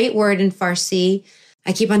a great word in Farsi.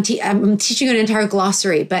 I'm teaching an entire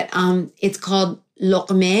glossary, but it's called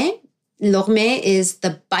lokme. Lokme is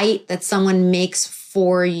the bite that someone makes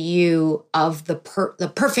for you of the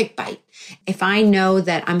perfect bite. If I know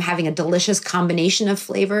that I'm having a delicious combination of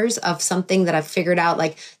flavors of something that I've figured out,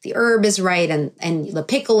 like the herb is right and the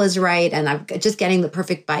pickle is right, and I'm just getting the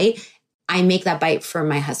perfect bite, I make that bite for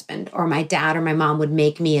my husband, or my dad or my mom would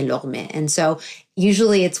make me a lokme. And so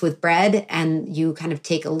usually it's with bread, and you kind of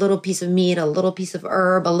take a little piece of meat, a little piece of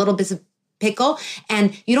herb, a little bit of pickle,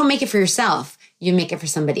 and you don't make it for yourself. You make it for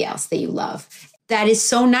somebody else that you love. That is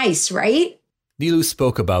so nice, right? Nilu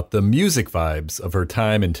spoke about the music vibes of her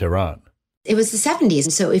time in Tehran. It was the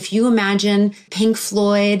 70s. So if you imagine Pink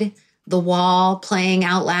Floyd, The Wall playing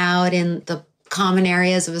out loud in the common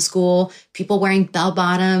areas of a school, people wearing bell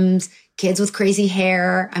bottoms, kids with crazy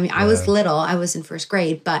hair. I mean, I was little, I was in first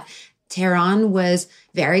grade, but Tehran was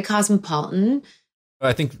very cosmopolitan.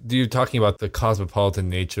 I think you're talking about the cosmopolitan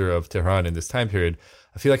nature of Tehran in this time period.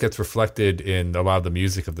 I feel like it's reflected in a lot of the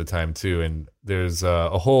music of the time too. And there's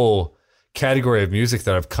a whole category of music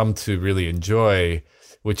that I've come to really enjoy,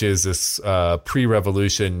 which is this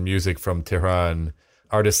pre-revolution music from Tehran,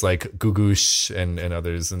 artists like Gugush and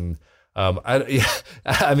others. And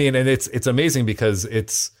I mean, and it's amazing because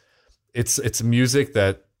it's music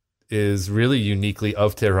that is really uniquely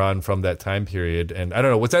of Tehran from that time period. And I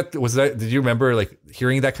don't know, was that, did you remember like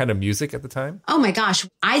hearing that kind of music at the time? Oh my gosh.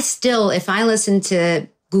 I still, if I listen to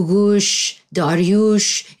Gugush,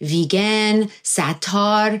 Dariush, Vigen,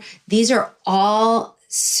 Sattar, these are all,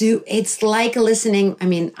 it's like listening. I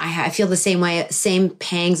mean, I feel the same way, same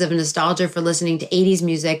pangs of nostalgia for listening to 80s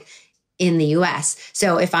music in the US.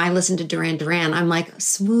 So if I listen to Duran Duran, I'm like,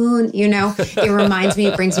 swoon, it reminds me,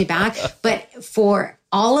 it brings me back. But for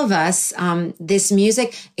all of us, this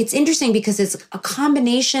music, it's interesting because it's a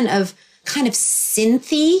combination of kind of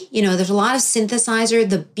synthy, there's a lot of synthesizer.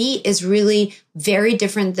 The beat is really very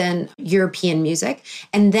different than European music.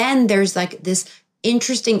 And then there's like this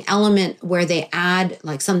interesting element where they add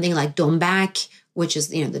like something like dombak, which is,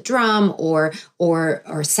 the drum, or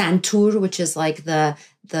santur, which is like the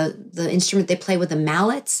instrument they play with the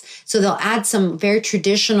mallets. So they'll add some very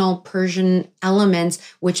traditional Persian elements,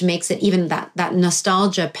 which makes it even that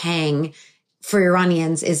nostalgia pang for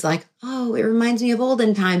Iranians is like, oh, it reminds me of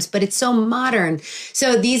olden times, but it's so modern.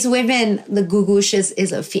 So these women, the Gugush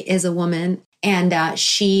is a woman, and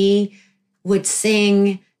she would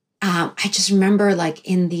sing. I just remember like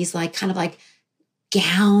in these like kind of like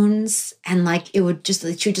gowns, and like she would just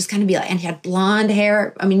kind of be like, and she had blonde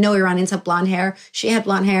hair. I mean, no Iranians have blonde hair. She had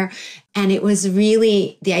blonde hair. And it was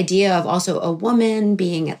really the idea of also a woman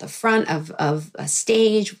being at the front of a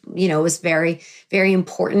stage, was very, very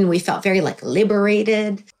important. We felt very like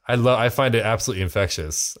liberated. I find it absolutely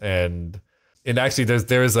infectious. And actually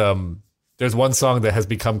there's one song that has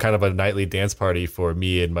become kind of a nightly dance party for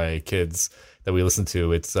me and my kids that we listen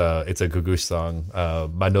to. It's a Gugush song,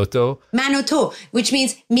 Manoto, which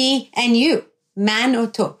means me and you.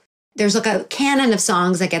 Manoto. There's like a canon of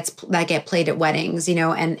songs that get played at weddings,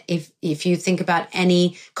 and if you think about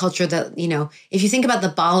any culture that, if you think about the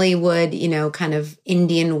Bollywood, kind of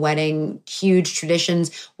Indian wedding, huge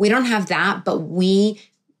traditions, we don't have that, but we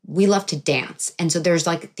love to dance. And so there's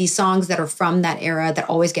like these songs that are from that era that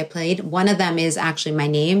always get played. One of them is actually my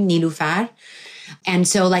name, Nilufar. And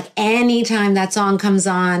so like anytime that song comes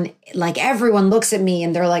on, like everyone looks at me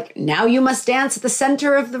and they're like, now you must dance at the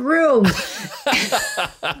center of the room.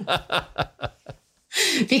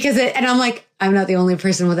 because and I'm like, I'm not the only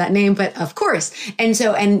person with that name, but of course. And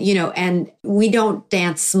so, and we don't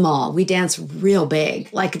dance small. We dance real big.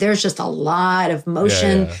 Like there's just a lot of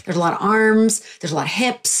motion. Yeah. There's a lot of arms. There's a lot of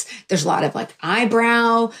hips. There's a lot of like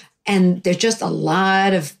eyebrow. And there's just a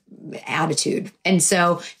lot of attitude. And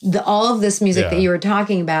so all of this music that you were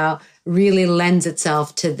talking about really lends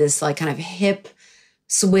itself to this like kind of hip,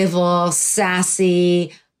 swivel,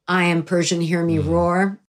 sassy, I am Persian, hear me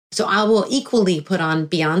roar. So I will equally put on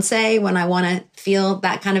Beyonce when I want to feel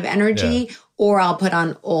that kind of energy, or I'll put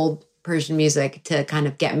on old Persian music to kind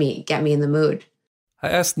of get me in the mood. I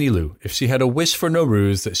asked Nilu if she had a wish for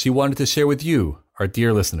Nowruz that she wanted to share with you, our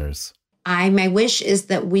dear listeners. My wish is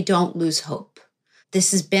that we don't lose hope.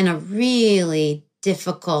 This has been a really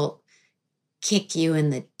difficult kick you in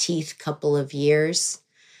the teeth couple of years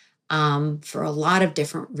for a lot of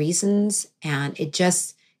different reasons. And it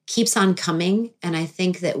just keeps on coming. And I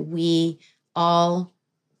think that we all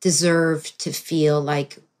deserve to feel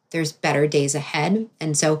like there's better days ahead.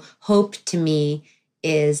 And so hope to me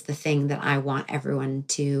is the thing that I want everyone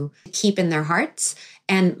to keep in their hearts.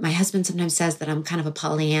 And my husband sometimes says that I'm kind of a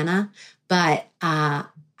Pollyanna, but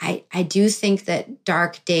I do think that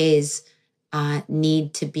dark days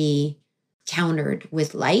need to be countered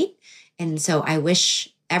with light. And so I wish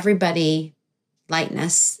everybody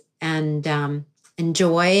lightness and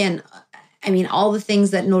joy, and I mean, all the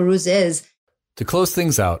things that Nowruz is. To close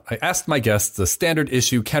things out, I asked my guests the standard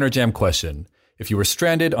issue Counter Jam question. If you were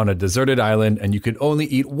stranded on a deserted island and you could only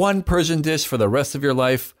eat one Persian dish for the rest of your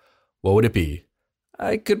life, what would it be?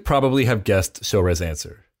 I could probably have guessed Shohra's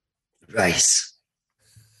answer. Rice.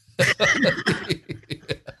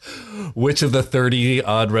 Which of the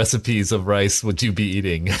 30-odd recipes of rice would you be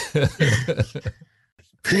eating?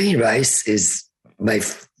 Plain rice is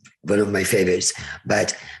one of my favorites,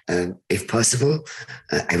 but if possible,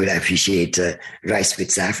 I would appreciate rice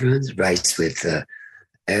with saffron, rice with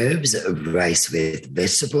herbs, rice with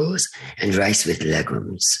vegetables, and rice with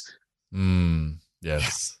legumes.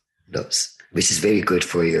 Yes. Those, which is very good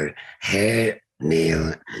for your hair,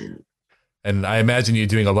 nail. And I imagine you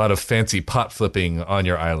doing a lot of fancy pot flipping on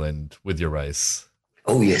your island with your rice.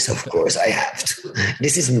 Oh, yes, of course, I have to.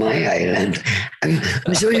 This is my island.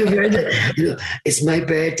 I'm sure you've heard that. It's my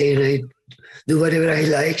birthday and I do whatever I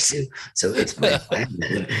like to. So it's my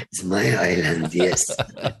island. It's my island, yes.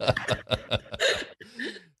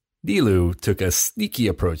 Nilu took a sneaky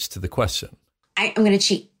approach to the question. I'm going to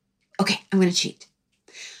cheat. Okay, I'm going to cheat.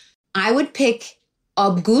 I would pick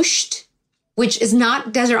abgusht, which is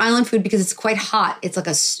not desert island food because it's quite hot. It's like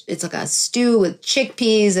a stew with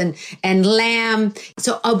chickpeas and lamb.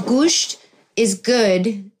 So abgusht is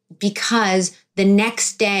good because the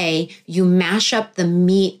next day you mash up the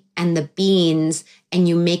meat and the beans and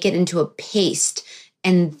you make it into a paste.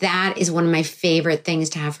 And that is one of my favorite things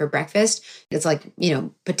to have for breakfast. It's like,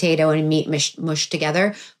 potato and meat mushed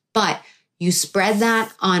together. But you spread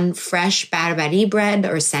that on fresh barbari bread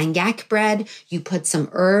or sangak bread. You put some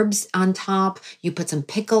herbs on top. You put some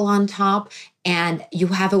pickle on top. And you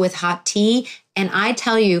have it with hot tea. And I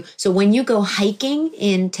tell you, so when you go hiking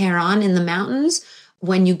in Tehran in the mountains,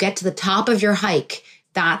 when you get to the top of your hike,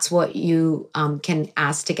 that's what you can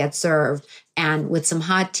ask to get served. And with some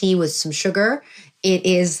hot tea, with some sugar, it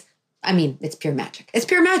is, it's pure magic. It's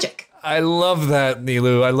pure magic. I love that,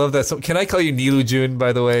 Nilu. I love that. So, can I call you Nilu June,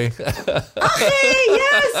 by the way? Okay,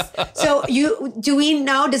 yes. So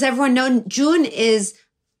does everyone know June is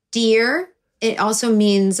dear? It also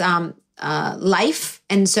means life.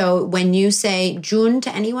 And so when you say June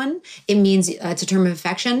to anyone, it means it's a term of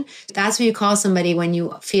affection. That's what you call somebody when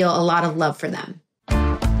you feel a lot of love for them.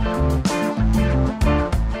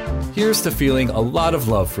 Here's to feeling a lot of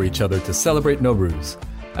love for each other to celebrate Nowruz.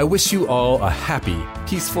 I wish you all a happy,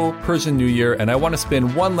 peaceful Persian New Year, and I want to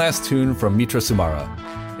spin one last tune from Mitra Sumara.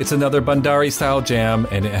 It's another Bandari-style jam,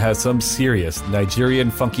 and it has some serious Nigerian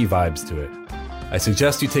funky vibes to it. I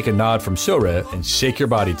suggest you take a nod from Shohra and shake your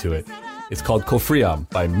body to it. It's called Kofriam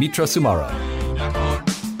by Mitra Sumara.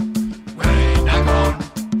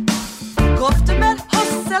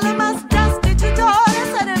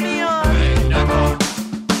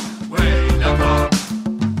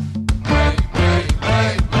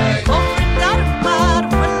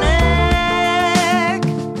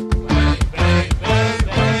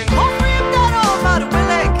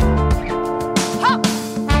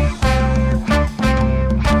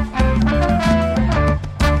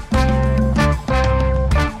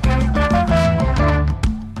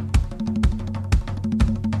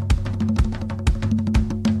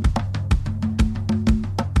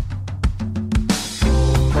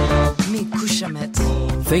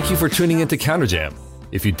 Thank you for tuning into Counter Jam.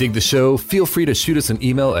 If you dig the show, feel free to shoot us an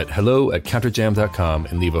email at hello@counterjam.com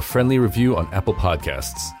and leave a friendly review on Apple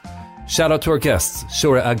Podcasts. Shout out to our guests,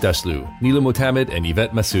 Shohreh Aghdashloo, Neela Motammed, and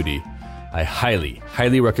Yvette Masudi. I highly,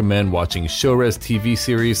 highly recommend watching Shohreh's TV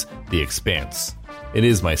series, The Expanse. It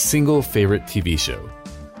is my single favorite TV show.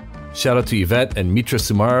 Shout out to Yvette and Mitra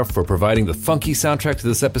Sumara for providing the funky soundtrack to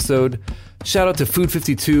this episode. Shout out to Food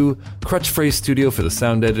 52, Crutch Phrase Studio for the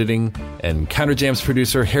sound editing, and Counterjam's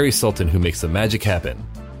producer Harry Sultan who makes the magic happen.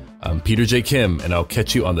 I'm Peter J. Kim, and I'll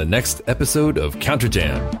catch you on the next episode of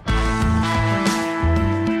Counterjam.